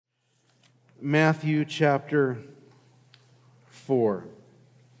Matthew chapter 4.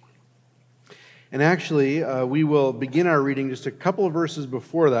 And actually, we will begin our reading just a couple of verses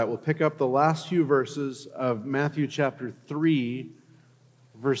before that. We'll pick up the last few verses of Matthew chapter 3,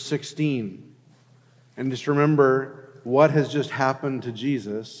 verse 16. And just remember what has just happened to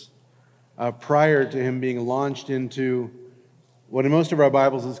Jesus prior to him being launched into what in most of our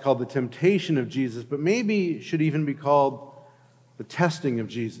Bibles is called the temptation of Jesus, but maybe should even be called the testing of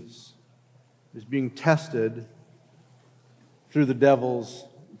Jesus. He's being tested through the devil's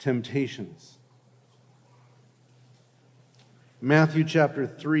temptations. Matthew chapter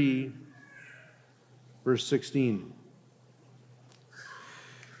 3, verse 16.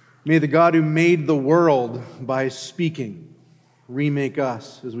 May the God who made the world by speaking remake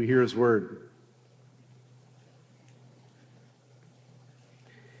us as we hear His word.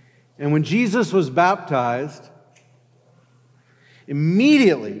 And when Jesus was baptized,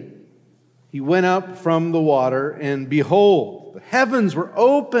 immediately He went up from the water, and behold, the heavens were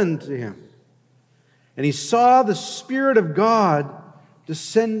opened to Him. And He saw the Spirit of God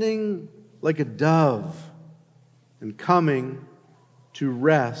descending like a dove and coming to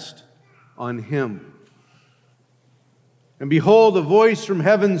rest on Him. And behold, a voice from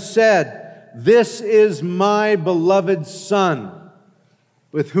heaven said, "This is my beloved Son,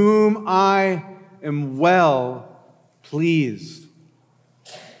 with whom I am well pleased."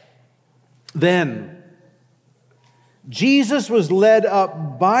 Then Jesus was led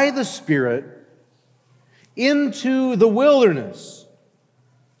up by the Spirit into the wilderness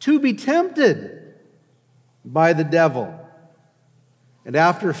to be tempted by the devil. And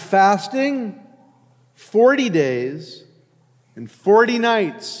after fasting 40 days and 40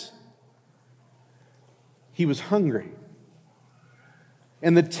 nights, He was hungry.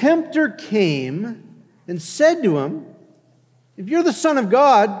 And the tempter came and said to Him, "If you're the Son of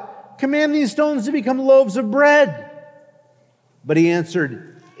God, command these stones to become loaves of bread." But He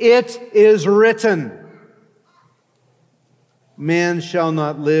answered, "It is written, man shall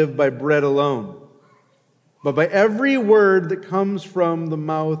not live by bread alone, but by every word that comes from the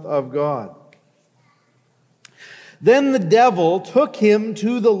mouth of God." Then the devil took Him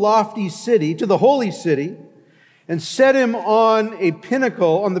to the lofty city, to the holy city, and set Him on the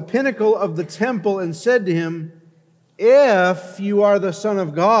pinnacle of the temple, and said to Him, "If you are the Son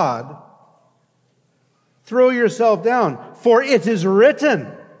of God, throw yourself down, for it is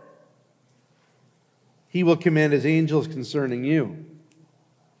written, He will command His angels concerning you,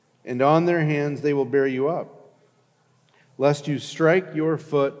 and on their hands they will bear you up, lest you strike your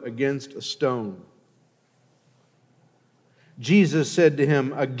foot against a stone." Jesus said to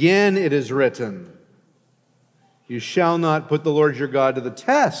him, "Again it is written, you shall not put the Lord your God to the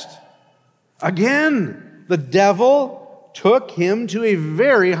test." Again, the devil took Him to a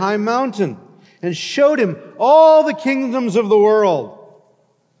very high mountain and showed Him all the kingdoms of the world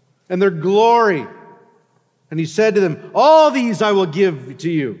and their glory. And He said to them, "All these I will give to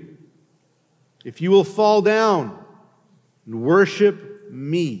you, if you will fall down and worship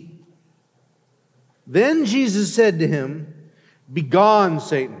me." Then Jesus said to him, "Begone,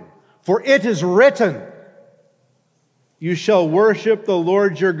 Satan, for it is written, you shall worship the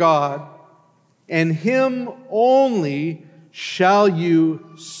Lord your God, and Him only shall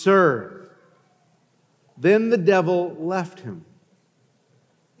you serve." Then the devil left him.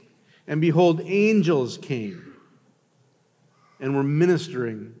 And behold, angels came and were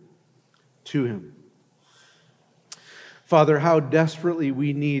ministering to him. Father, how desperately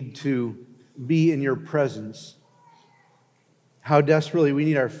we need to be in your presence. How desperately we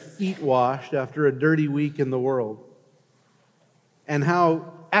need our feet washed after a dirty week in the world. And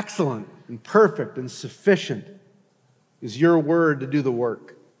how excellent and perfect and sufficient is your word to do the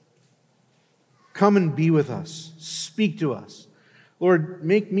work. Come and be with us. Speak to us. Lord,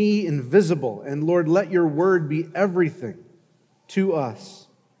 make me invisible, and Lord, let your word be everything to us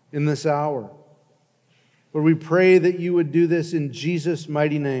in this hour. Lord, we pray that you would do this in Jesus'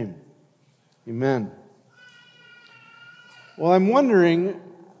 mighty name. Amen. Well, I'm wondering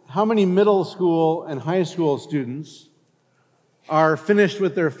how many middle school and high school students are finished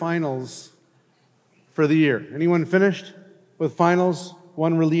with their finals for the year. Anyone finished with finals?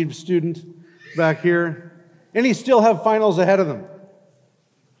 One relieved student back here. Any still have finals ahead of them?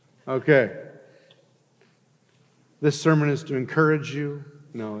 Okay. This sermon is to encourage you.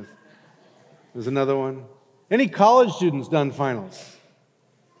 No, there's another one. Any college students done finals?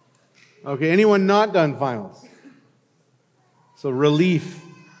 Okay, anyone not done finals? So relief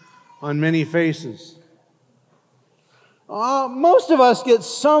on many faces. Most of us get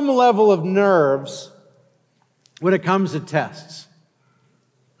some level of nerves when it comes to tests.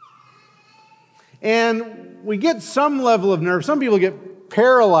 And we get some level of nerve. Some people get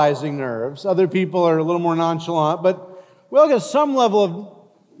paralyzing nerves. Other people are a little more nonchalant. But we all get some level of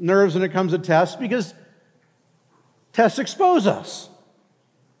nerves when it comes to tests because tests expose us.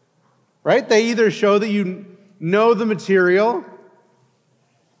 Right? They either show that you know the material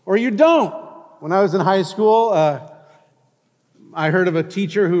or you don't. When I was in high school, I heard of a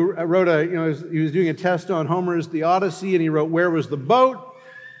teacher who wrote he was doing a test on Homer's The Odyssey, and he wrote, "Where was the boat?"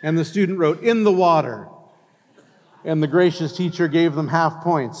 And the student wrote, "In the water." And the gracious teacher gave them half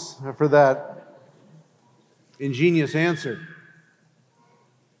points for that ingenious answer.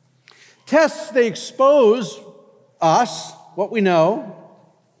 Tests, they expose us, what we know.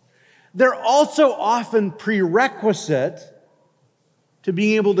 They're also often prerequisite to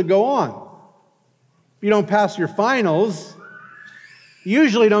being able to go on. If you don't pass your finals, you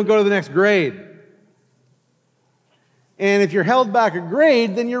usually don't go to the next grade. And if you're held back a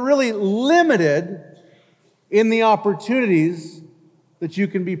grade, then you're really limited in the opportunities that you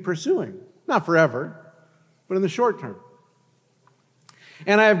can be pursuing. Not forever, but in the short term.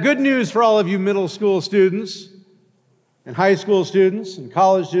 And I have good news for all of you middle school students and high school students and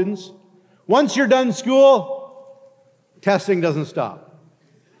college students. Once you're done school, testing doesn't stop.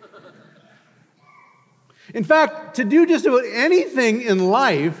 In fact, to do just about anything in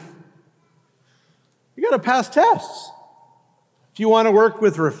life, you got to pass tests. If you want to work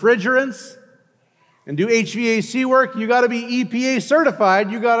with refrigerants and do HVAC work, you got to be EPA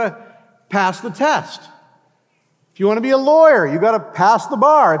certified. You got to pass the test. If you want to be a lawyer, you got to pass the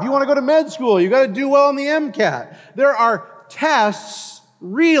bar. If you want to go to med school, you got to do well on the MCAT. There are tests,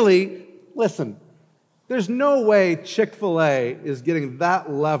 really. Listen, there's no way Chick-fil-A is getting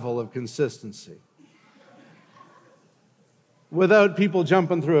that level of consistency without people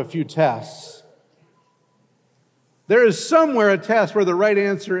jumping through a few tests. There is somewhere a test where the right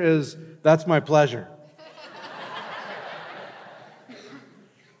answer is, "That's my pleasure."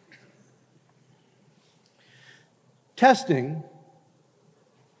 Testing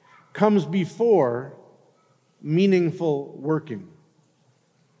comes before meaningful working.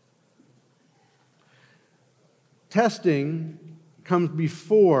 Testing comes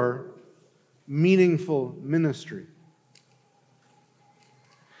before meaningful ministry.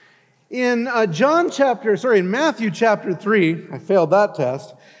 In Matthew chapter 3, I failed that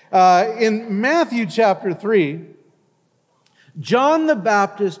test. In Matthew chapter 3, John the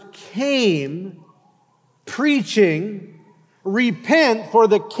Baptist came preaching, "Repent, for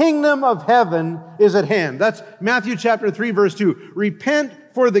the kingdom of heaven is at hand." That's Matthew chapter 3, verse 2. Repent,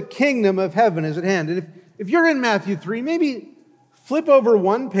 for the kingdom of heaven is at hand. And if you're in Matthew 3, maybe flip over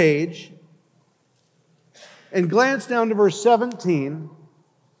one page and glance down to verse 17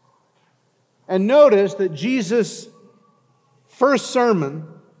 and notice that Jesus' first sermon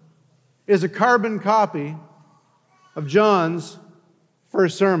is a carbon copy of John's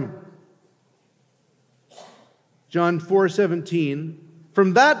first sermon. John 4:17.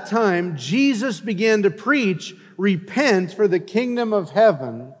 From that time, Jesus began to preach, "Repent, for the kingdom of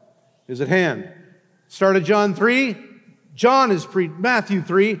heaven is at hand." Started John 3, Matthew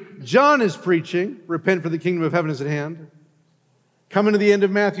 3, John is preaching, "Repent, for the kingdom of heaven is at hand." Coming to the end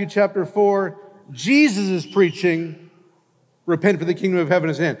of Matthew chapter 4, Jesus is preaching, "Repent, for the kingdom of heaven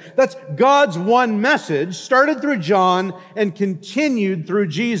is at hand." That's God's one message, started through John and continued through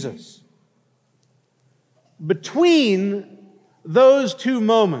Jesus. Between those two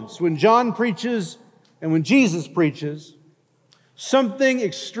moments, when John preaches and when Jesus preaches, something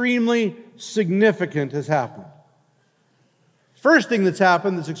extremely significant has happened. First thing that's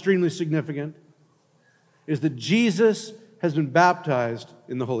happened that's extremely significant is that Jesus has been baptized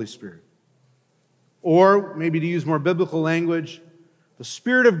in the Holy Spirit. Or, maybe to use more biblical language, the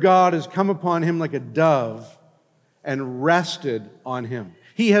Spirit of God has come upon him like a dove and rested on him.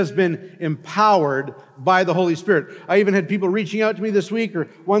 He has been empowered by the Holy Spirit. I even had people reaching out to me this week, or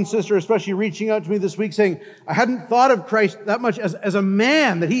one sister especially reaching out to me this week saying, "I hadn't thought of Christ that much as a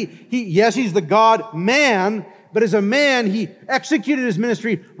man, that yes, he's the God-man, but as a man, he executed his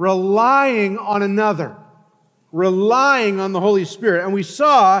ministry relying on another, relying on the Holy Spirit." And we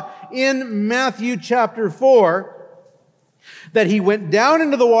saw in Matthew chapter 4 that he went down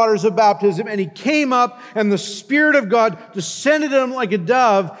into the waters of baptism and he came up and the Spirit of God descended on him like a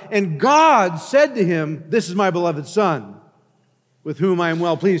dove, and God said to him, "This is my beloved Son, with whom I am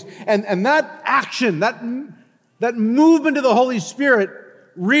well pleased." And that action, that movement of the Holy Spirit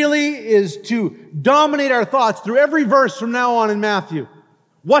really is to dominate our thoughts through every verse from now on in Matthew.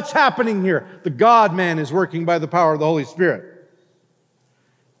 What's happening here? The God-man is working by the power of the Holy Spirit.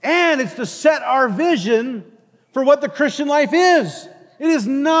 And it's to set our vision for what the Christian life is. It is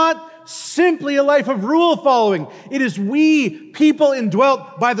not simply a life of rule following. It is we, people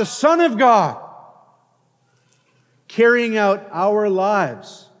indwelt by the Son of God, carrying out our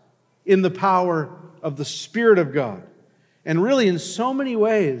lives in the power of the Spirit of God. And really, in so many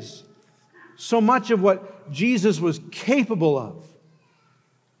ways, so much of what Jesus was capable of,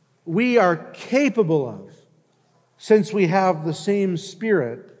 we are capable of, since we have the same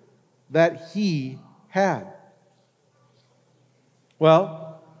Spirit that He had.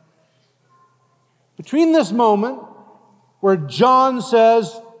 Well, between this moment where John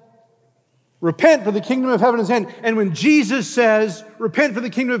says, repent for the kingdom of heaven is at hand, and when Jesus says, repent for the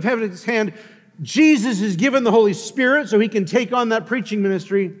kingdom of heaven is at hand, Jesus is given the Holy Spirit so He can take on that preaching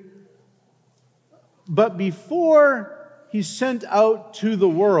ministry. But before He's sent out to the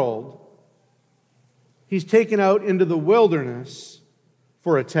world, He's taken out into the wilderness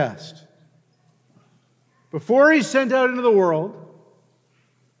for a test. Before He's sent out into the world,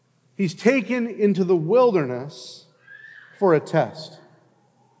 He's taken into the wilderness for a test.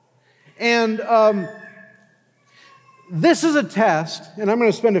 And this is a test, and I'm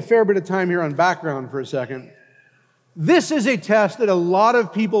going to spend a fair bit of time here on background for a second. This is a test that a lot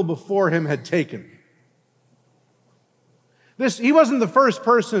of people before Him had taken. He wasn't the first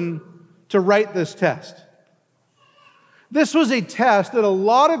person to write this test. This was a test that a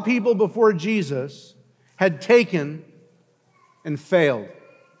lot of people before Jesus had taken and failed.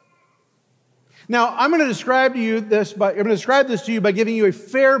 Now, I'm going to describe this to you by giving you a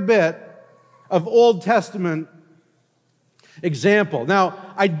fair bit of Old Testament example.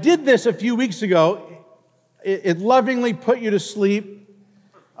 Now, I did this a few weeks ago. It lovingly put you to sleep.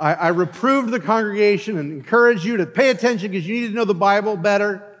 I reproved the congregation and encouraged you to pay attention because you need to know the Bible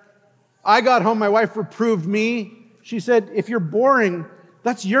better. I got home, my wife reproved me. She said, if you're boring,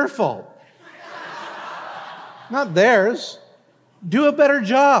 that's your fault. Not theirs. Do a better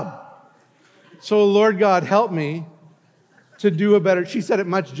job. So Lord God, help me to do a better. She said it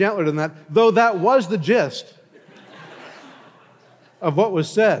much gentler than that, though that was the gist of what was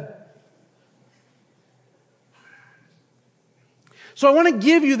said. So I want to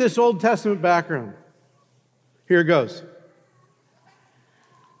give you this Old Testament background. Here it goes.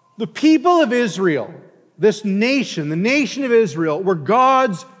 The people of Israel, this nation, the nation of Israel, were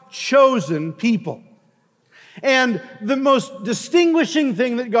God's chosen people. And the most distinguishing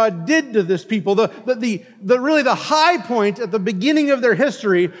thing that God did to this people, really the high point at the beginning of their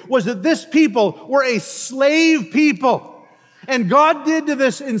history, was that this people were a slave people. And God did to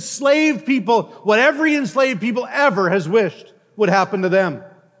this enslaved people what every enslaved people ever has wished would happen to them.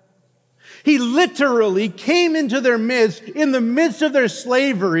 He literally came into their midst, in the midst of their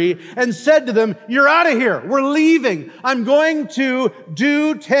slavery, and said to them, you're out of here. We're leaving. I'm going to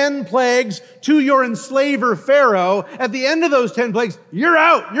do 10 plagues to your enslaver Pharaoh. At the end of those 10 plagues, you're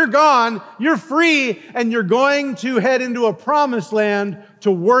out. You're gone. You're free. And you're going to head into a promised land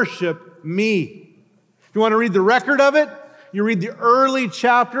to worship me. If you want to read the record of it, you read the early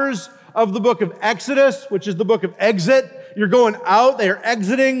chapters of the book of Exodus, which is the book of exit. You're going out. They are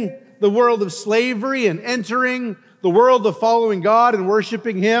exiting the world of slavery and entering the world of following God and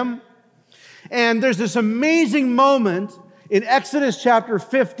worshiping Him. And there's this amazing moment in Exodus chapter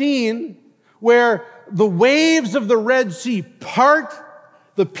 15 where the waves of the Red Sea part,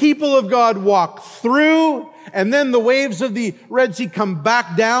 the people of God walk through, and then the waves of the Red Sea come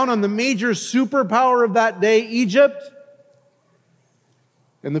back down on the major superpower of that day, Egypt.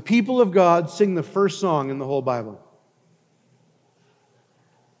 And the people of God sing the first song in the whole Bible.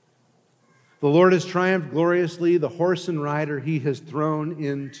 The Lord has triumphed gloriously. The horse and rider He has thrown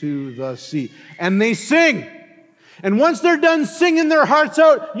into the sea. And they sing. And once they're done singing their hearts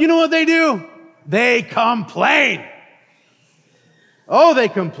out, you know what they do? They complain. Oh, they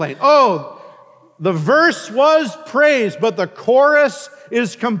complain. Oh, the verse was praise, but the chorus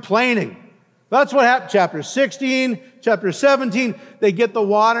is complaining. That's what happened. Chapter 16, chapter 17, they get the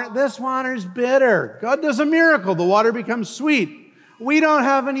water. This water's bitter. God does a miracle. The water becomes sweet. We don't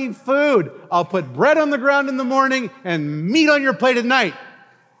have any food. I'll put bread on the ground in the morning and meat on your plate at night.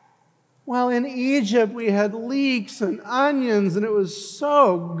 Well, in Egypt, we had leeks and onions, and it was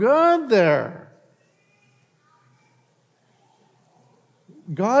so good there.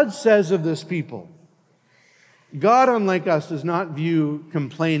 God says of this people, God, unlike us, does not view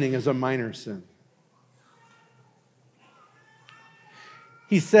complaining as a minor sin.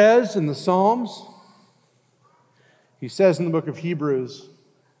 He says in the Psalms, He says in the book of Hebrews,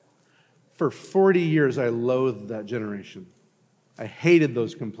 for 40 years I loathed that generation. I hated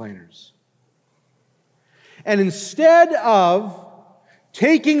those complainers. And instead of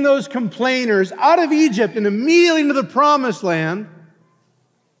taking those complainers out of Egypt and immediately into the promised land,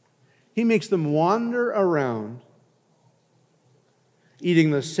 He makes them wander around,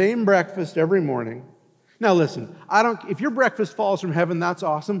 eating the same breakfast every morning. Now listen, if your breakfast falls from heaven, that's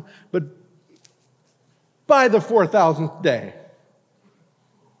awesome, but by the 4,000th day,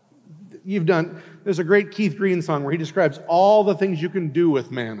 there's a great Keith Green song where he describes all the things you can do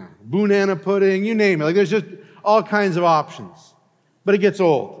with manna. Banana pudding, you name it. Like, there's just all kinds of options. But it gets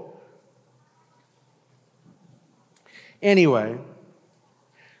old. Anyway,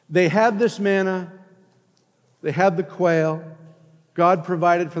 they had this manna. They had the quail. God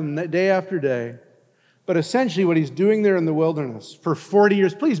provided for them day after day. But essentially what he's doing there in the wilderness for 40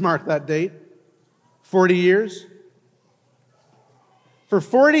 years, please mark that date, 40 years. For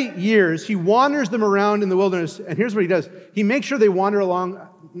 40 years, he wanders them around in the wilderness, and here's what he does. He makes sure they wander along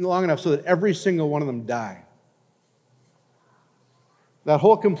long enough so that every single one of them die. That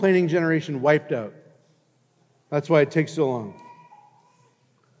whole complaining generation wiped out. That's why it takes so long.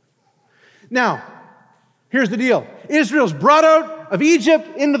 Now, here's the deal. Israel's brought out of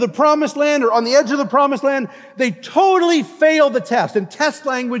Egypt into the promised land, or on the edge of the promised land. They totally failed the test, and test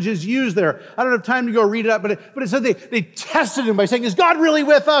language is used there. I don't have time to go read it up, but it said they tested him by saying, is God really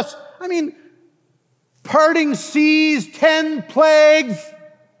with us? I mean, parting seas, 10 plagues.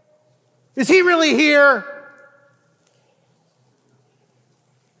 Is he really here?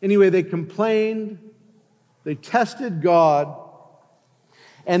 Anyway, they complained. They tested God.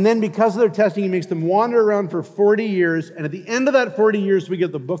 And then because of their testing, he makes them wander around for 40 years. And at the end of that 40 years, we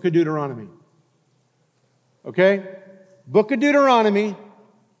get the book of Deuteronomy. Okay? Book of Deuteronomy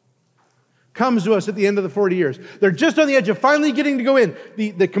comes to us at the end of the 40 years. They're just on the edge of finally getting to go in.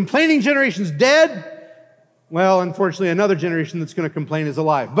 The complaining generation's dead. Well, unfortunately, another generation that's going to complain is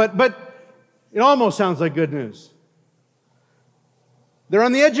alive. But it almost sounds like good news. They're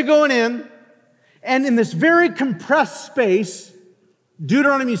on the edge of going in. And in this very compressed space,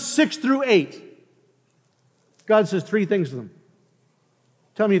 Deuteronomy 6 through 8, God says 3 things to them.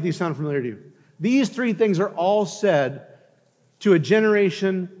 Tell me if these sound familiar to you. These 3 things are all said to a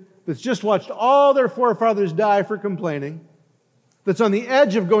generation that's just watched all their forefathers die for complaining, that's on the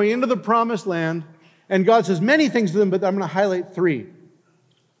edge of going into the promised land, and God says many things to them, but I'm going to highlight 3.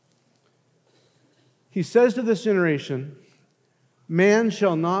 He says to this generation, man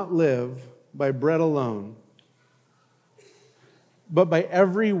shall not live by bread alone, but by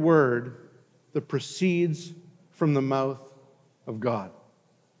every word that proceeds from the mouth of God.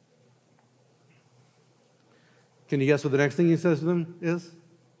 Can you guess what the next thing he says to them is?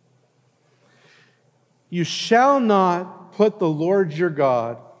 You shall not put the Lord your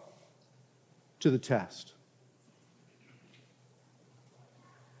God to the test.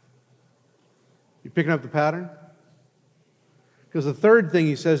 You picking up the pattern? Because the third thing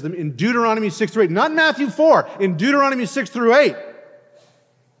he says to them in Deuteronomy 6 through 8, not Matthew 4, in Deuteronomy 6 through 8,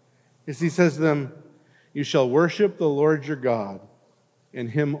 is he says to them, you shall worship the Lord your God, and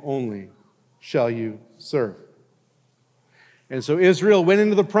him only shall you serve. And so Israel went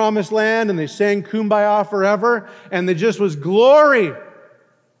into the promised land, and they sang Kumbaya forever, and it just was glory.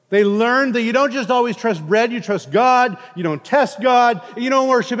 They learned that you don't just always trust bread, you trust God, you don't test God, you don't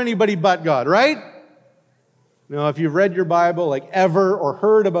worship anybody but God, right? Now, if you've read your Bible like ever, or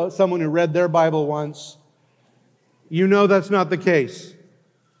heard about someone who read their Bible once, you know that's not the case.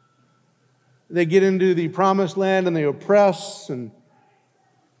 They get into the promised land and they oppress and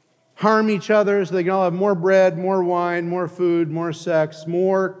harm each other so they can all have more bread, more wine, more food, more sex,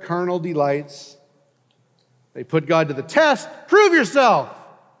 more carnal delights. They put God to the test. Prove yourself!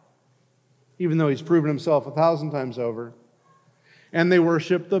 Even though he's proven himself 1,000 times over. And they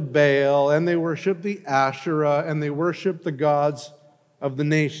worship the Baal, and they worship the Asherah, and they worship the gods of the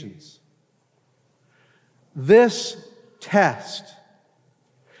nations. This test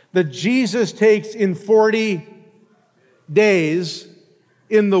that Jesus takes in 40 days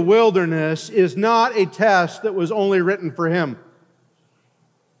in the wilderness is not a test that was only written for him.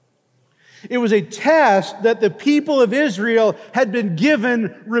 It was a test that the people of Israel had been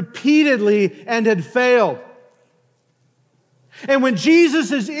given repeatedly and had failed. And when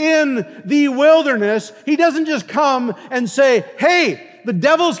Jesus is in the wilderness, he doesn't just come and say, hey, the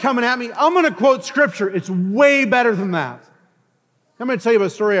devil's coming at me. I'm going to quote Scripture. It's way better than that. I'm going to tell you about a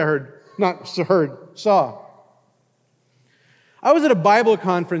story I saw. I was at a Bible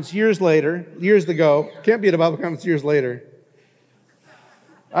conference years ago. Can't be at a Bible conference years later.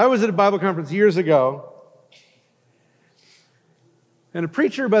 I was at a Bible conference years ago, and a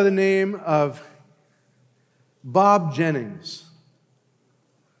preacher by the name of Bob Jennings,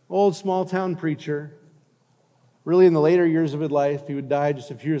 old small-town preacher, really in the later years of his life. He would die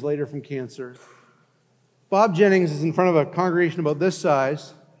just a few years later from cancer. Bob Jennings is in front of a congregation about this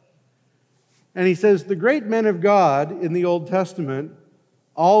size, And he says the great men of God in the Old Testament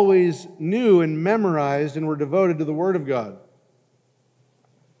always knew and memorized and were devoted to the Word of God.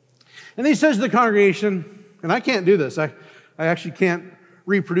 And he says to the congregation, and I can't do this, I actually can't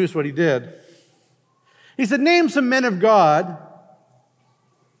reproduce what he did. He said, name some men of God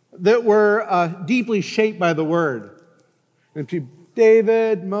that were deeply shaped by the Word. And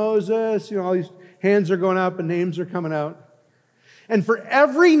David, Moses, all these hands are going up and names are coming out. And for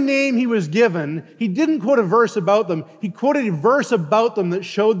every name he was given, he didn't quote a verse about them. He quoted a verse about them that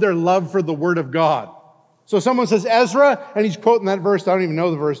showed their love for the Word of God. So someone says Ezra, and he's quoting that verse. I don't even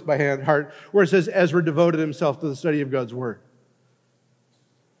know the verse by heart, where it says Ezra devoted himself to the study of God's Word.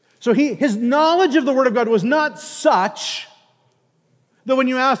 So his knowledge of the Word of God was not such that when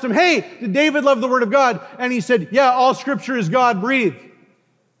you asked him, hey, did David love the Word of God? And he said, yeah, all Scripture is God-breathed.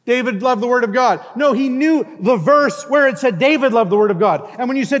 David loved the Word of God. No, he knew the verse where it said David loved the Word of God. And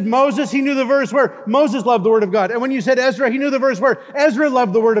when you said Moses, he knew the verse where Moses loved the Word of God. And when you said Ezra, he knew the verse where Ezra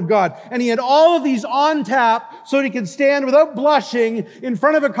loved the Word of God. And he had all of these on tap so that he could stand without blushing in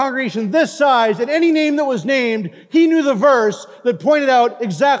front of a congregation this size, and any name that was named, he knew the verse that pointed out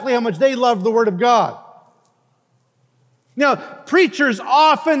exactly how much they loved the Word of God. Now, preachers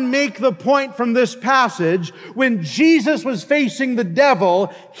often make the point from this passage, when Jesus was facing the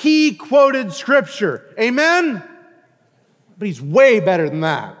devil, he quoted Scripture. Amen? But he's way better than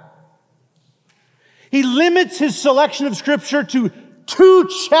that. He limits his selection of Scripture to 2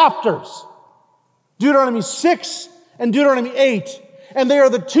 chapters, Deuteronomy 6 and Deuteronomy 8. And they are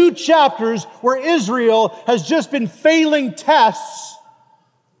the 2 chapters where Israel has just been failing tests,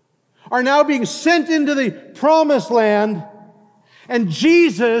 are now being sent into the promised land. And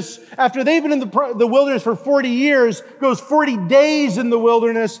Jesus, after they've been in the wilderness for 40 years, goes 40 days in the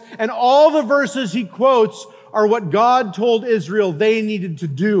wilderness, and all the verses he quotes are what God told Israel they needed to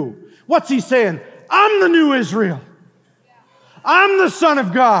do. What's he saying? I'm the new Israel. I'm the Son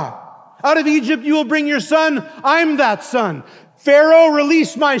of God. Out of Egypt you will bring your son. I'm that son. Pharaoh,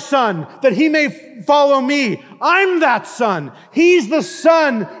 release my son, that he may follow me. I'm that son. He's the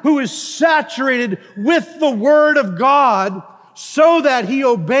son who is saturated with the Word of God so that he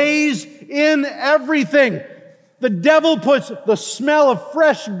obeys in everything. The devil puts the smell of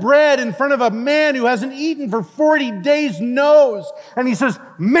fresh bread in front of a man who hasn't eaten for 40 days' nose. And he says,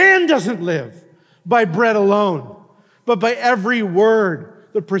 man doesn't live by bread alone, but by every word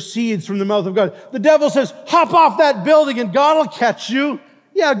that proceeds from the mouth of God. The devil says, hop off that building and God will catch you.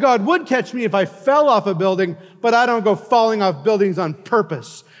 Yeah, God would catch me if I fell off a building, but I don't go falling off buildings on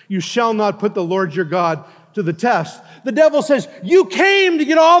purpose. You shall not put the Lord your God to the test. The devil says, you came to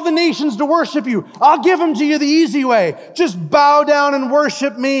get all the nations to worship you. I'll give them to you the easy way. Just bow down and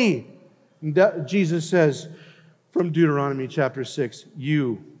worship me. And Jesus says from Deuteronomy chapter 6,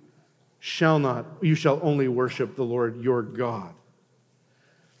 you shall only worship the Lord your God.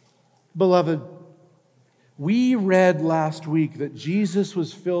 Beloved, we read last week that Jesus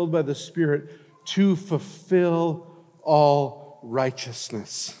was filled by the Spirit to fulfill all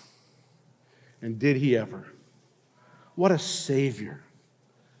righteousness. And did he ever? What a Savior.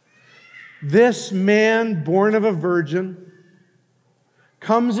 This man, born of a virgin,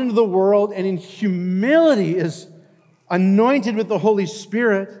 comes into the world and in humility is anointed with the Holy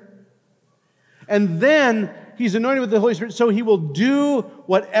Spirit. And then he's anointed with the Holy Spirit so he will do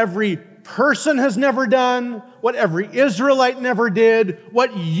what every person has never done, what every Israelite never did,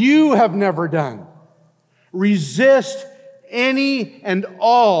 what you have never done. Resist any and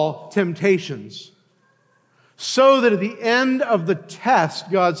all temptations, so that at the end of the test,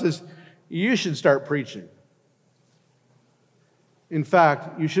 God says, you should start preaching. In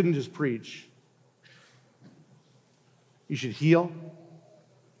fact, you shouldn't just preach. You should heal.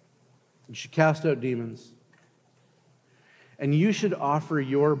 You should cast out demons. And you should offer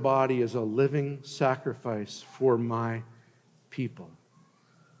your body as a living sacrifice for my people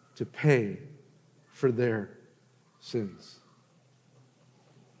to pay for their sins.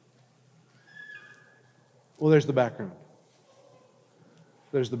 Well, there's the background.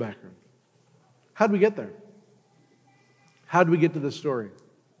 There's the background. How did we get there? How did we get to this story?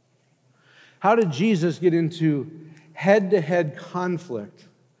 How did Jesus get into head-to-head conflict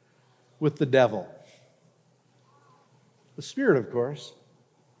with the devil? The Spirit, of course.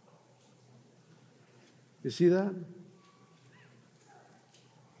 You see that?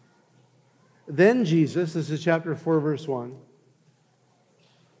 Then Jesus, this is chapter 4, verse 1,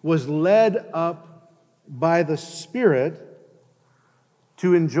 was led up by the Spirit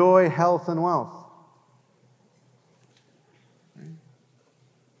to enjoy health and wealth.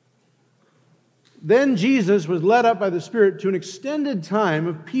 Then Jesus was led up by the Spirit to an extended time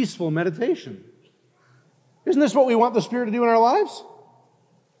of peaceful meditation. Isn't this what we want the Spirit to do in our lives?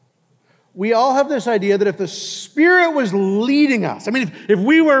 We all have this idea that if the Spirit was leading us, if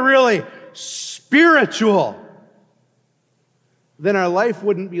we were really spiritual, then our life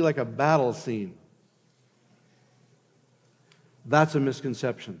wouldn't be like a battle scene. That's a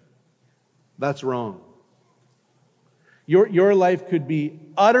misconception. That's wrong. Your life could be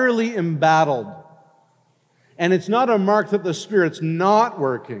utterly embattled. And it's not a mark that the Spirit's not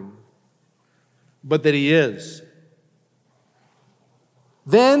working, but that He is.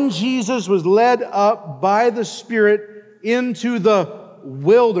 Then Jesus was led up by the Spirit into the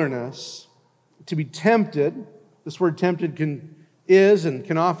wilderness to be tempted. This word tempted is and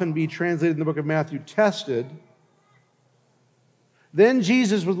can often be translated in the book of Matthew, tested. Then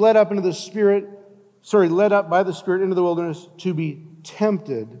Jesus was led up by the Spirit into the wilderness to be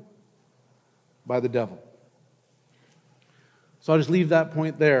tempted by the devil. So I'll just leave that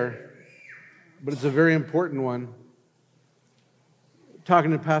point there, but it's a very important one.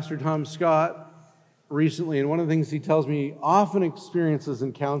 Talking to Pastor Tom Scott recently, and one of the things he tells me he often experiences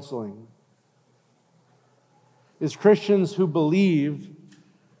in counseling is Christians who believe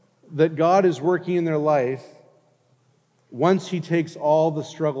that God is working in their life once He takes all the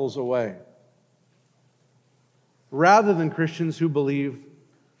struggles away, rather than Christians who believe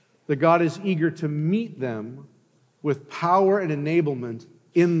that God is eager to meet them with power and enablement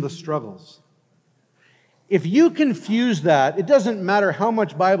in the struggles. If you confuse that, it doesn't matter how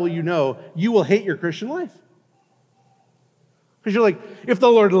much Bible you know, you will hate your Christian life. Because you're like, if the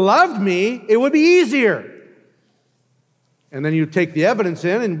Lord loved me, it would be easier. And then you take the evidence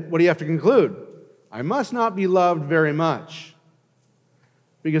in, and what do you have to conclude? I must not be loved very much,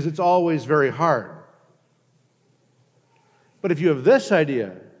 because it's always very hard. But if you have this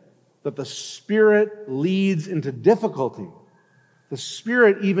idea that the Spirit leads into difficulty, the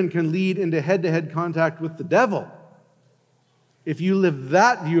Spirit even can lead into head-to-head contact with the devil. If you live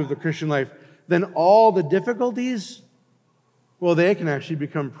that view of the Christian life, then all the difficulties, well, they can actually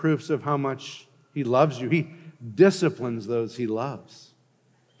become proofs of how much He loves you. He disciplines those He loves.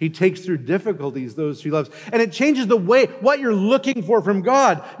 He takes through difficulties those He loves. And it changes the way, what you're looking for from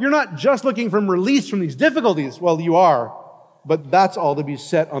God. You're not just looking for release from these difficulties. Well, you are, but that's all to be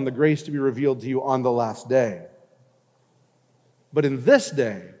set on the grace to be revealed to you on the last day. But in this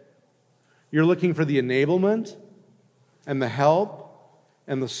day, you're looking for the enablement and the help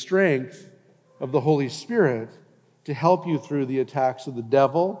and the strength of the Holy Spirit to help you through the attacks of the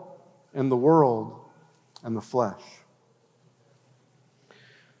devil and the world and the flesh.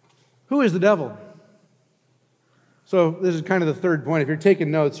 Who is the devil? So this is kind of the third point. If you're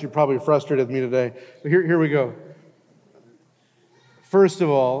taking notes, you're probably frustrated with me today. But here we go. First of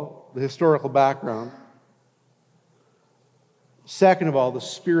all, the historical background. Second of all, the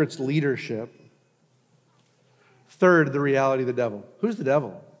Spirit's leadership. Third, the reality of the devil. Who's the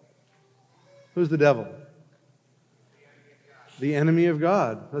devil? Who's the devil? The enemy of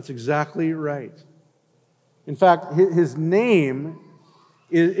God. That's exactly right. In fact, his name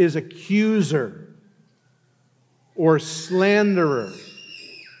is accuser or slanderer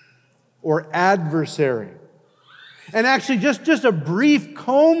or adversary. And actually, just a brief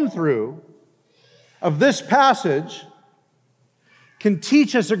comb through of this passage can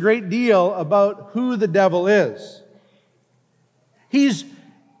teach us a great deal about who the devil is. He's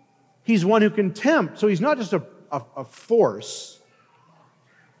one who can tempt, so he's not just a force.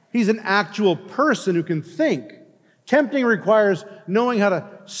 He's an actual person who can think. Tempting requires knowing how to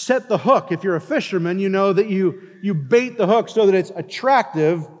set the hook. If you're a fisherman, you know that you bait the hook so that it's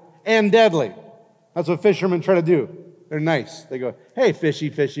attractive and deadly. That's what fishermen try to do. They're nice. They go, hey, fishy,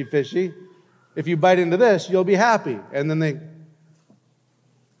 fishy, fishy. If you bite into this, you'll be happy. And then they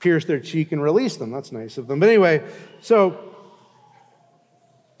pierce their cheek and release them. That's nice of them. But anyway, so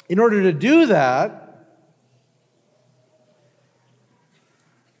in order to do that,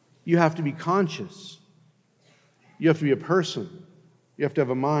 you have to be conscious. You have to be a person. You have to have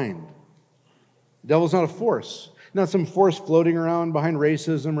a mind. The devil's not a force. Not some force floating around behind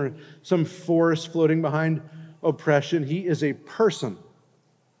racism or some force floating behind oppression. He is a person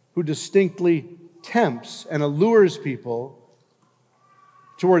who distinctly tempts and allures people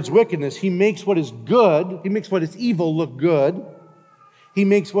towards wickedness. He makes what is good, he makes what is evil look good. He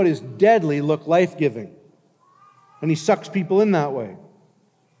makes what is deadly look life-giving. And he sucks people in that way.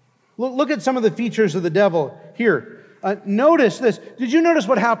 Look at some of the features of the devil here. Notice this. Did you notice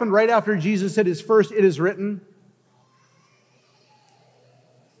what happened right after Jesus said his first, "It is written"?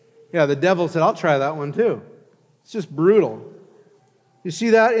 Yeah, the devil said, I'll try that one too. It's just brutal. You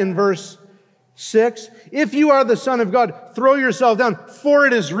see that in verse 6, if you are the Son of God, throw yourself down, for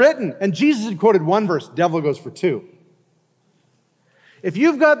it is written. And Jesus had quoted one verse, devil goes for 2. If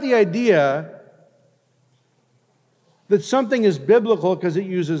you've got the idea that something is biblical because it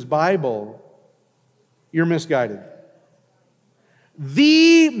uses Bible, you're misguided.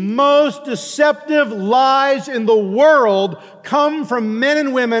 The most deceptive lies in the world come from men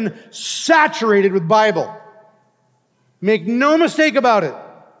and women saturated with Bible. Make no mistake about it.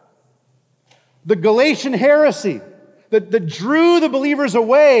 The Galatian heresy that drew the believers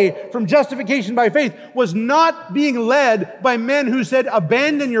away from justification by faith was not being led by men who said,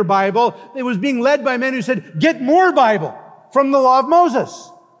 abandon your Bible. It was being led by men who said, get more Bible from the law of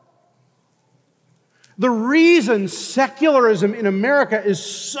Moses. The reason secularism in America is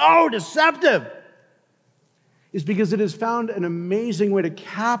so deceptive is because it has found an amazing way to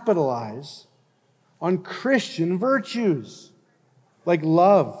capitalize on Christian virtues like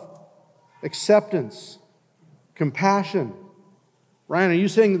love, acceptance, compassion. Ryan, are you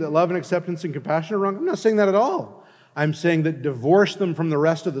saying that love and acceptance and compassion are wrong? I'm not saying that at all. I'm saying that divorce them from the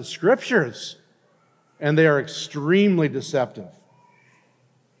rest of the Scriptures, and they are extremely deceptive.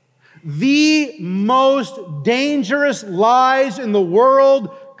 The most dangerous lies in the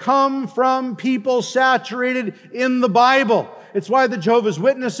world come from people saturated in the Bible. It's why the Jehovah's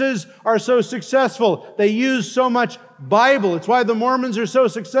Witnesses are so successful. They use so much Bible. It's why the Mormons are so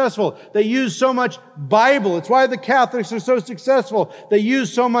successful. They use so much Bible. It's why the Catholics are so successful. They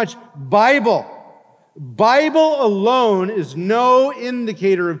use so much Bible. Bible alone is no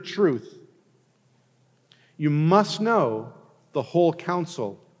indicator of truth. You must know the whole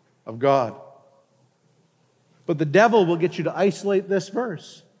counsel of God. But the devil will get you to isolate this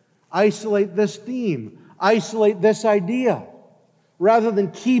verse, isolate this theme, isolate this idea, rather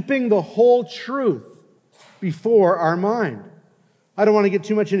than keeping the whole truth before our mind. I don't want to get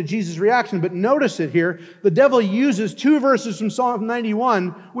too much into Jesus' reaction, but notice it here. The devil uses 2 verses from Psalm 91,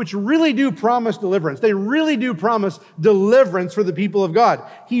 which really do promise deliverance. They really do promise deliverance for the people of God.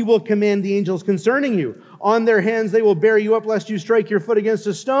 He will command the angels concerning you. On their hands they will bear you up, lest you strike your foot against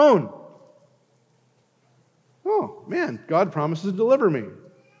a stone. Oh, man, God promises to deliver me.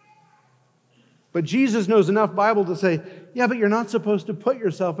 But Jesus knows enough Bible to say, yeah, but you're not supposed to put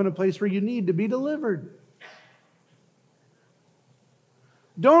yourself in a place where you need to be delivered.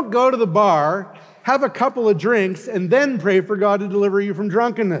 Don't go to the bar, have a couple of drinks, and then pray for God to deliver you from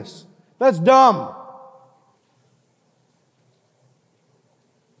drunkenness. That's dumb.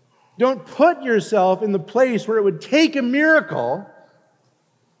 Don't put yourself in the place where it would take a miracle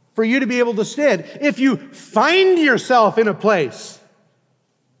for you to be able to stand. If you find yourself in a place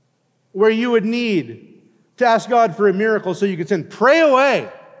where you would need to ask God for a miracle so you could stand, pray away.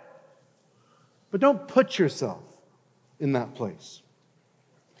 But don't put yourself in that place.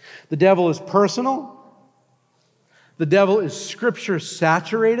 The devil is personal. The devil is Scripture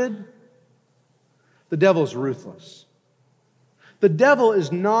saturated. The devil is ruthless. The devil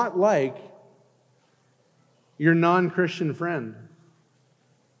is not like your non-Christian friend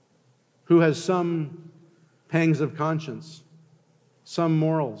who has some pangs of conscience, some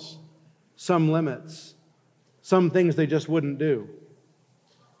morals, some limits, some things they just wouldn't do.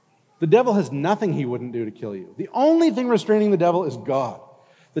 The devil has nothing he wouldn't do to kill you. The only thing restraining the devil is God.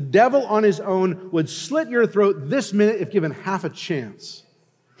 The devil on his own would slit your throat this minute if given half a chance.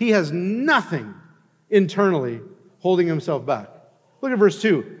 He has nothing internally holding himself back. Look at verse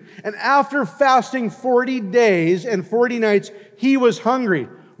 2. And after fasting 40 days and 40 nights, he was hungry.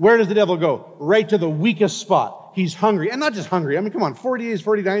 Where does the devil go? Right to the weakest spot. He's hungry. And not just hungry. I mean, come on, 40 days,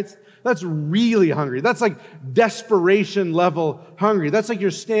 40 nights. That's really hungry. That's like desperation level hungry. That's like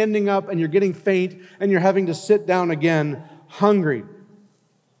you're standing up and you're getting faint and you're having to sit down again hungry.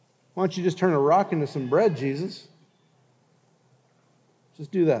 Why don't you just turn a rock into some bread, Jesus?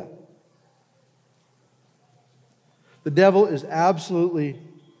 Just do that. The devil is absolutely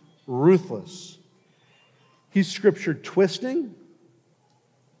ruthless. He's Scripture twisting.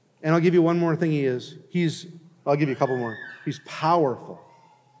 And I'll give you one more thing he is. I'll give you a couple more. He's powerful.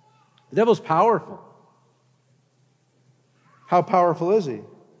 The devil's powerful. How powerful is he?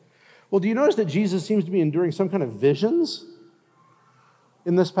 Well, do you notice that Jesus seems to be enduring some kind of visions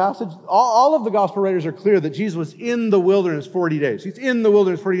in this passage? All of the gospel writers are clear that Jesus was in the wilderness 40 days. He's in the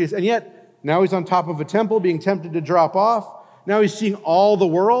wilderness 40 days. And yet, now he's on top of a temple being tempted to drop off. Now he's seeing all the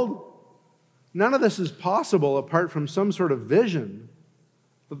world. None of this is possible apart from some sort of vision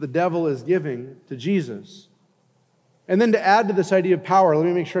that the devil is giving to Jesus. And then to add to this idea of power, let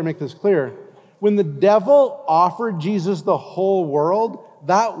me make sure I make this clear. When the devil offered Jesus the whole world,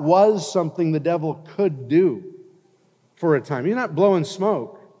 that was something the devil could do for a time. He's not blowing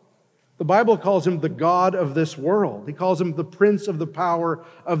smoke. The Bible calls him the God of this world. He calls him the prince of the power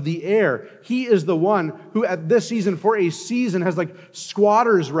of the air. He is the one who at this season, for a season, has like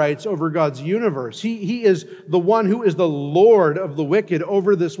squatter's rights over God's universe. He is the one who is the Lord of the wicked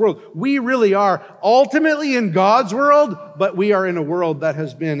over this world. We really are ultimately in God's world, but we are in a world that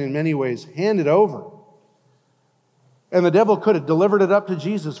has been in many ways handed over. And the devil could have delivered it up to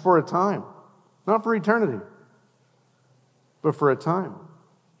Jesus for a time. Not for eternity, but for a time.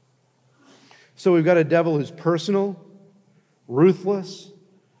 So we've got a devil who's personal, ruthless,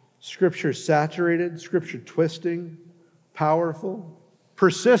 Scripture saturated, Scripture twisting, powerful,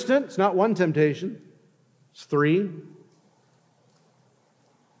 persistent. It's not one temptation, it's three.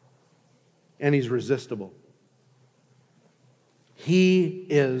 And he's resistible. He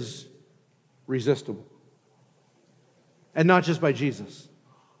is resistible. And not just by Jesus.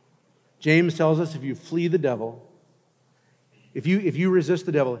 James tells us if you flee the devil, if you resist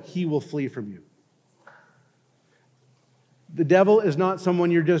the devil, he will flee from you. The devil is not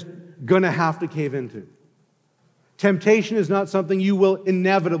someone you're just going to have to cave into. Temptation is not something you will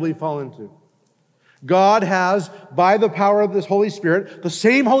inevitably fall into. God has, by the power of this Holy Spirit, the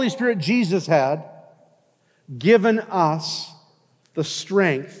same Holy Spirit Jesus had, given us the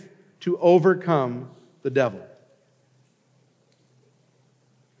strength to overcome the devil.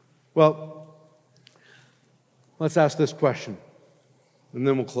 Well, let's ask this question, and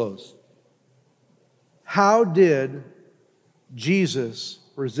then we'll close. How did Jesus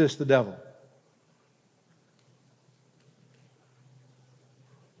resist the devil?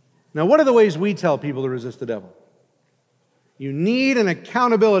 Now, what are the ways we tell people to resist the devil? You need an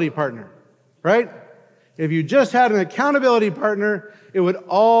accountability partner, right? If you just had an accountability partner, it would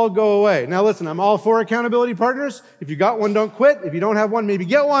all go away. Now listen, I'm all for accountability partners. If you got one, don't quit. If you don't have one, maybe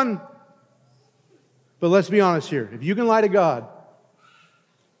get one. But let's be honest here. If you can lie to God,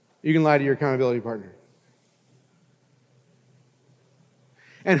 you can lie to your accountability partner.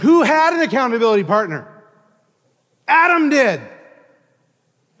 And who had an accountability partner? Adam did.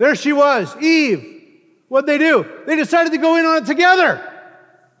 There she was, Eve. What'd they do? They decided to go in on it together.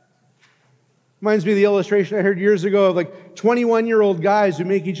 Reminds me of the illustration I heard years ago of like 21-year-old guys who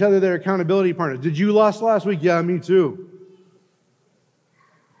make each other their accountability partners. Did you lust last week? Yeah, me too.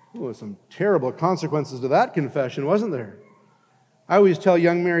 Oh, some terrible consequences to that confession, wasn't there? I always tell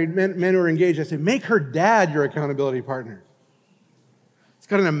young married men who are engaged, I say, make her dad your accountability partner. It's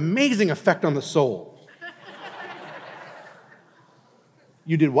got an amazing effect on the soul.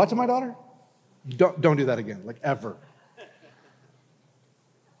 You did what to my daughter? Don't do that again, like ever.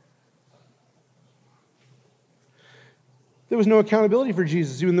 There was no accountability for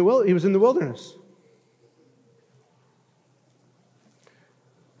Jesus. He was in the wilderness.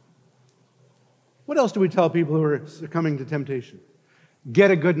 What else do we tell people who are succumbing to temptation?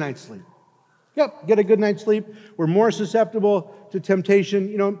 Get a good night's sleep. Yep, get a good night's sleep. We're more susceptible to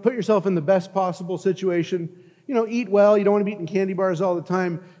temptation. Put yourself in the best possible situation. Eat well. You don't want to be eating candy bars all the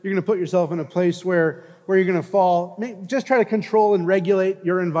time. You're going to put yourself in a place where you're going to fall. Just try to control and regulate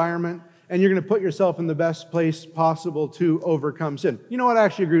your environment. And you're going to put yourself in the best place possible to overcome sin. You know what? I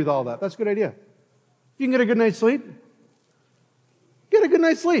actually agree with all that. That's a good idea. If you can get a good night's sleep, get a good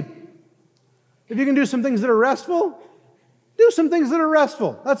night's sleep. If you can do some things that are restful, do some things that are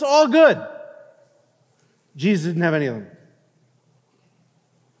restful. That's all good. Jesus didn't have any of them.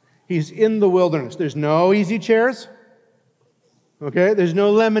 He's in the wilderness. There's no easy chairs. Okay? There's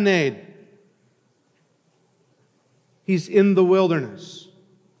no lemonade. He's in the wilderness.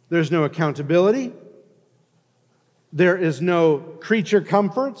 There's no accountability. There is no creature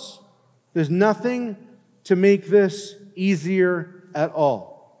comforts. There's nothing to make this easier at all.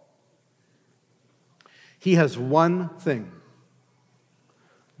 He has one thing,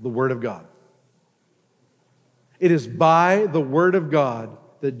 the Word of God. It is by the Word of God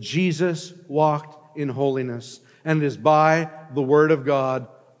that Jesus walked in holiness, and it is by the Word of God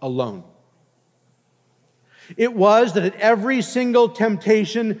alone. It was that at every single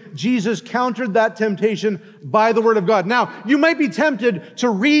temptation, Jesus countered that temptation by the Word of God. Now, you might be tempted to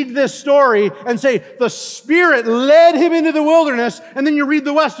read this story and say, the Spirit led him into the wilderness, and then you read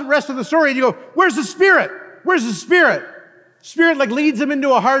the rest of the story and you go, where's the Spirit? Where's the Spirit? Spirit leads him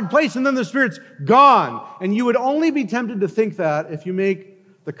into a hard place, and then the Spirit's gone. And you would only be tempted to think that if you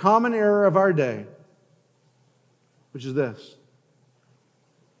make the common error of our day, which is this.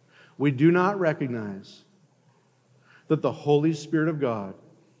 We do not recognize that the Holy Spirit of God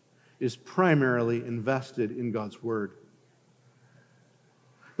is primarily invested in God's Word.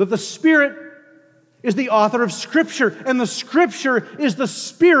 That the Spirit is the author of Scripture, and the Scripture is the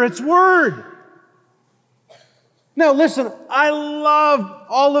Spirit's Word. Now listen, I love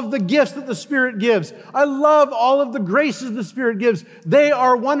all of the gifts that the Spirit gives. I love all of the graces the Spirit gives. They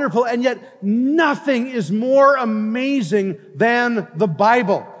are wonderful, and yet nothing is more amazing than the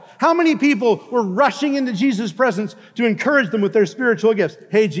Bible. How many people were rushing into Jesus' presence to encourage them with their spiritual gifts?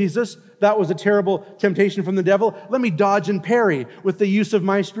 Hey, Jesus, that was a terrible temptation from the devil. Let me dodge and parry with the use of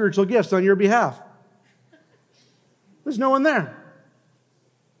my spiritual gifts on your behalf. There's no one there.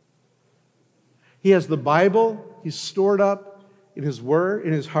 He has the Bible. He's stored up in his word,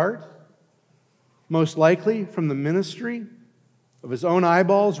 in his heart, most likely from the ministry of his own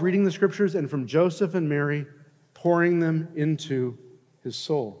eyeballs, reading the scriptures, and from Joseph and Mary, pouring them into his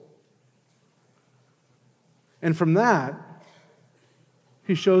soul. And from that,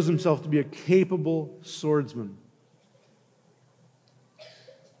 he shows himself to be a capable swordsman.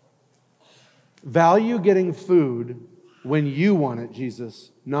 Value getting food when you want it,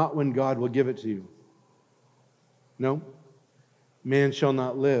 Jesus, not when God will give it to you. No, man shall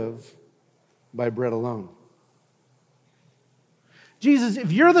not live by bread alone. Jesus,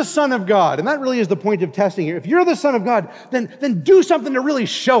 if you're the Son of God, and that really is the point of testing here, if you're the Son of God, then do something to really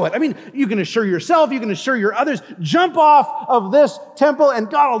show it. I mean, you can assure yourself, you can assure your others, jump off of this temple and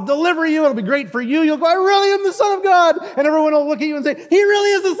God will deliver you, it'll be great for you. You'll go, I really am the Son of God. And everyone will look at you and say, he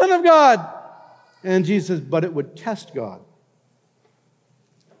really is the Son of God. And Jesus says, but it would test God.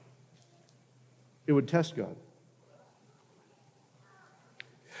 It would test God.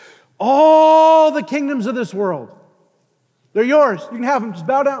 All the kingdoms of this world, they're yours. You can have them. Just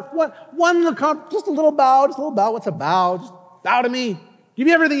bow down. Just a little bow. Just a little bow. What's a bow? Just bow to me. Give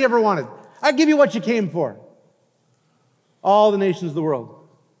you everything you ever wanted. I give you what you came for. All the nations of the world.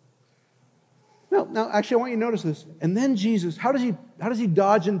 Now, actually, I want you to notice this. And then Jesus, how does he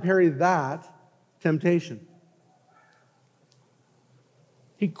dodge and parry that temptation?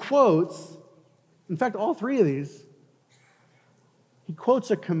 He quotes, in fact, all three of these, he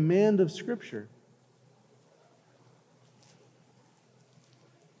quotes a command of Scripture.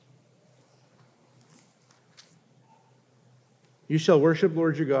 You shall worship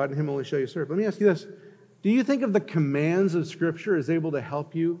Lord your God, and him only shall you serve. Let me ask you this. Do you think of the commands of Scripture as able to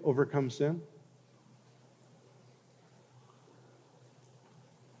help you overcome sin?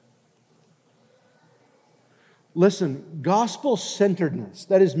 Listen, gospel-centeredness,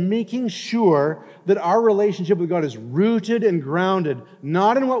 that is making sure that our relationship with God is rooted and grounded,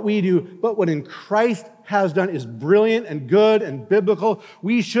 not in what we do, but what in Christ has done is brilliant and good and biblical.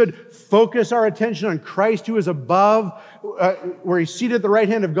 We should focus our attention on Christ who is above, where he's seated at the right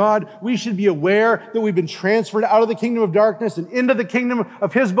hand of God. We should be aware that we've been transferred out of the kingdom of darkness and into the kingdom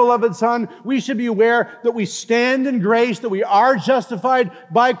of his beloved Son. We should be aware that we stand in grace, that we are justified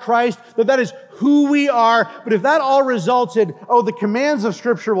by Christ, that is who we are. But if that all results in, the commands of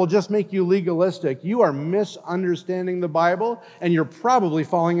Scripture will just make you legalistic, you are misunderstanding the Bible, and you're probably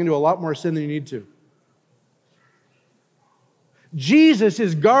falling into a lot more sin than you need to. Jesus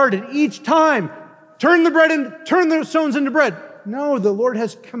is guarded each time. Turn the stones into bread. No, the Lord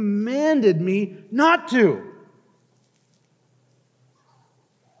has commanded me not to.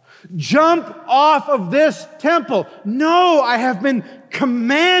 Jump off of this temple. No, I have been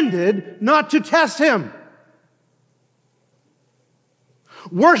commanded not to test him.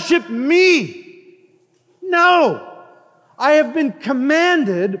 Worship me. No, I have been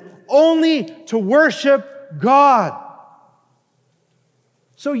commanded only to worship God.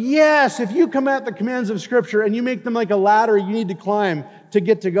 So yes, if you come at the commands of Scripture and you make them like a ladder you need to climb to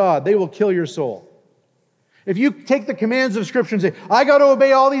get to God, they will kill your soul. If you take the commands of Scripture and say, I got to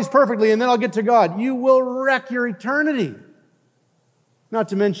obey all these perfectly and then I'll get to God, you will wreck your eternity. Not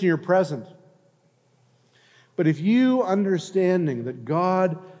to mention your present. But if you understanding that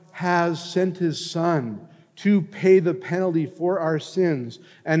God has sent his Son to pay the penalty for our sins,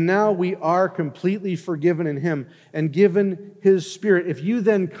 and now we are completely forgiven in him and given his Spirit, if you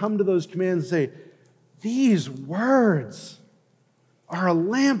then come to those commands and say, these words are a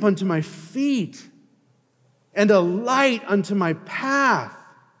lamp unto my feet and a light unto my path,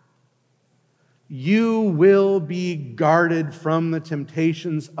 you will be guarded from the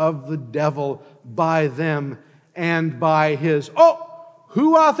temptations of the devil by them and by his,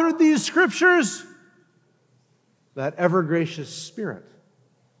 who authored these scriptures? That ever-gracious Spirit.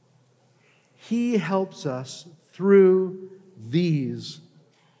 He helps us through these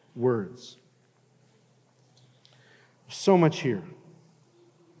words. So much here.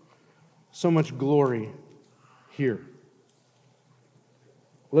 So much glory here.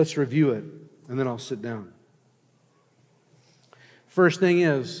 Let's review it, and then I'll sit down. First thing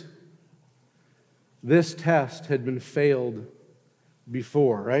is, this test had been failed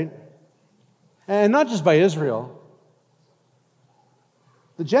before, right? And not just by Israel,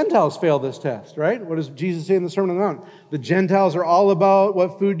 The Gentiles fail this test, right? What does Jesus say in the Sermon on the Mount? The Gentiles are all about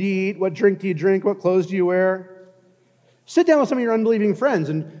what food do you eat, what drink do you drink, what clothes do you wear. Sit down with some of your unbelieving friends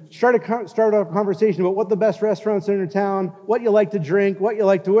and start a conversation about what the best restaurants are in your town, what you like to drink, what you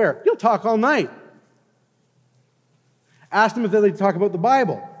like to wear. You'll talk all night. Ask them if they like to talk about the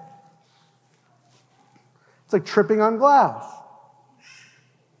Bible. It's like tripping on glass.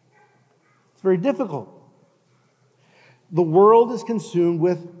 It's very difficult. The world is consumed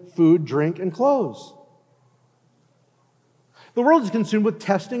with food, drink, and clothes. The world is consumed with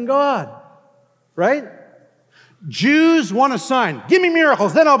testing God, right? Jews want a sign. Give me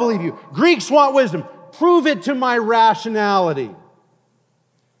miracles, then I'll believe you. Greeks want wisdom. Prove it to my rationality.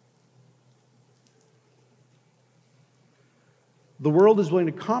 The world is willing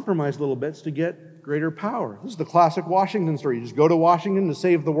to compromise little bits to get greater power. This is the classic Washington story. You just go to Washington to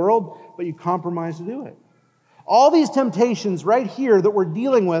save the world, but you compromise to do it. All these temptations right here that we're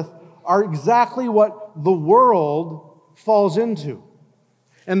dealing with are exactly what the world falls into.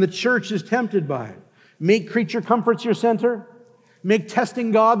 And the church is tempted by it. Make creature comforts your center. Make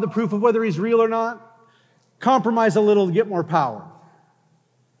testing God the proof of whether He's real or not. Compromise a little to get more power.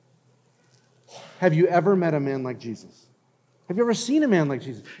 Have you ever met a man like Jesus? Have you ever seen a man like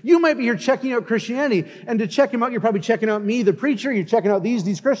Jesus? You might be here checking out Christianity, and to check him out, you're probably checking out me, the preacher. You're checking out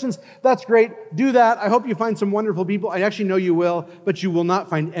these Christians. That's great. Do that. I hope you find some wonderful people. I actually know you will, but you will not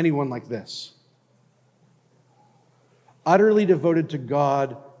find anyone like this. Utterly devoted to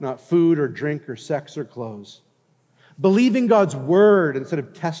God, not food or drink or sex or clothes. Believing God's word instead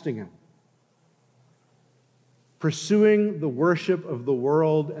of testing Him. Pursuing the worship of the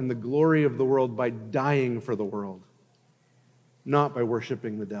world and the glory of the world by dying for the world. Not by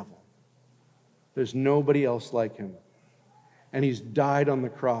worshiping the devil. There's nobody else like Him. And He's died on the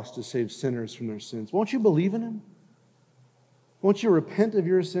cross to save sinners from their sins. Won't you believe in Him? Won't you repent of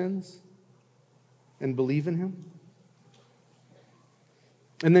your sins and believe in Him?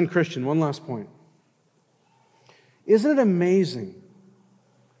 And then, Christian, one last point. Isn't it amazing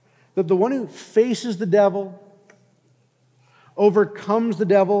that the one who faces the devil, overcomes the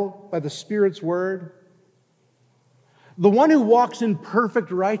devil by the Spirit's word, the one who walks in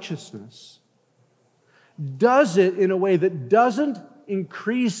perfect righteousness does it in a way that doesn't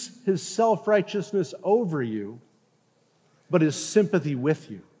increase his self-righteousness over you, but his sympathy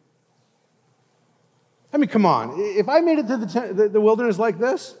with you. I mean, come on. If I made it to the wilderness like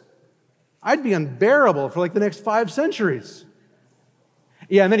this, I'd be unbearable for like the next 5 centuries.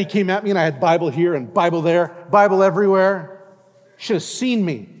 Yeah, and then he came at me and I had Bible here and Bible there, Bible everywhere. Should have seen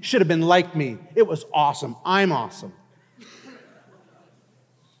me. Should have been like me. It was awesome. I'm awesome.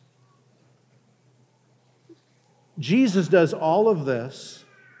 Jesus does all of this,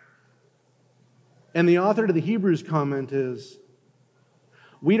 and the author to the Hebrews comment is,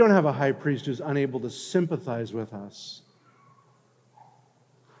 we don't have a high priest who's unable to sympathize with us,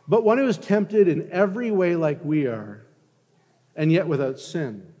 but one who is tempted in every way like we are, and yet without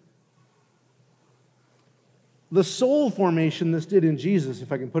sin. The soul formation this did in Jesus,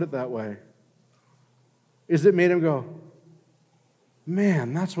 if I can put it that way, is it made him go,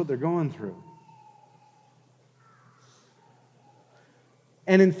 man, that's what they're going through.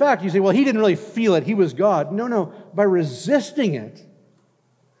 And in fact, you say, well, he didn't really feel it. He was God. No. By resisting it,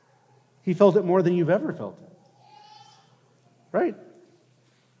 he felt it more than you've ever felt it. Right?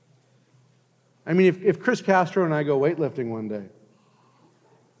 I mean, if Chris Castro and I go weightlifting one day,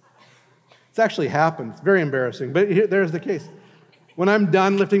 it's actually happened. It's very embarrassing, but there's the case. When I'm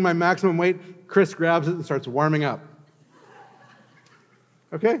done lifting my maximum weight, Chris grabs it and starts warming up.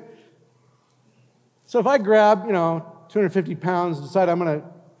 Okay? So if I grab, 250 pounds, decide I'm going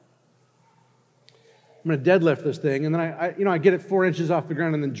to deadlift this thing, and then I get it 4 inches off the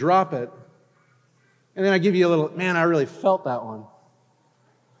ground and then drop it, and then I give you a little, man, I really felt that one.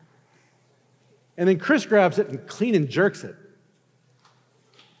 And then Chris grabs it and clean and jerks it.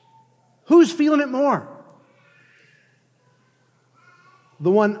 Who's feeling it more?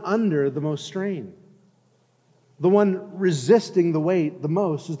 The one under the most strain. The one resisting the weight the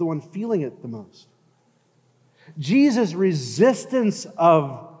most is the one feeling it the most. Jesus' resistance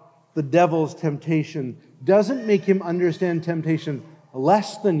of the devil's temptation doesn't make him understand temptation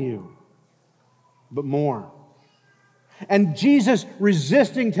less than you, but more. And Jesus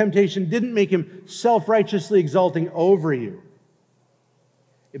resisting temptation didn't make him self-righteously exalting over you.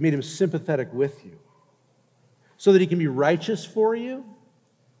 It made him sympathetic with you, so that he can be righteous for you,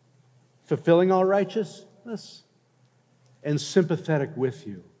 fulfilling all righteousness, and sympathetic with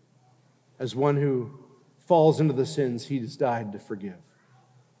you as one who falls into the sins he's died to forgive.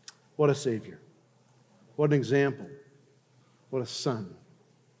 What a Savior. What an example. What a Son.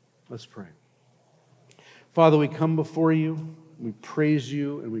 Let's pray. Father, we come before you, we praise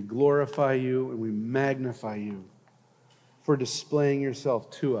you, and we glorify you, and we magnify you for displaying yourself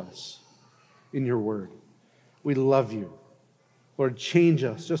to us in your word. We love you. Lord, change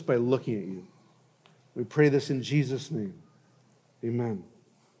us just by looking at you. We pray this in Jesus' name. Amen.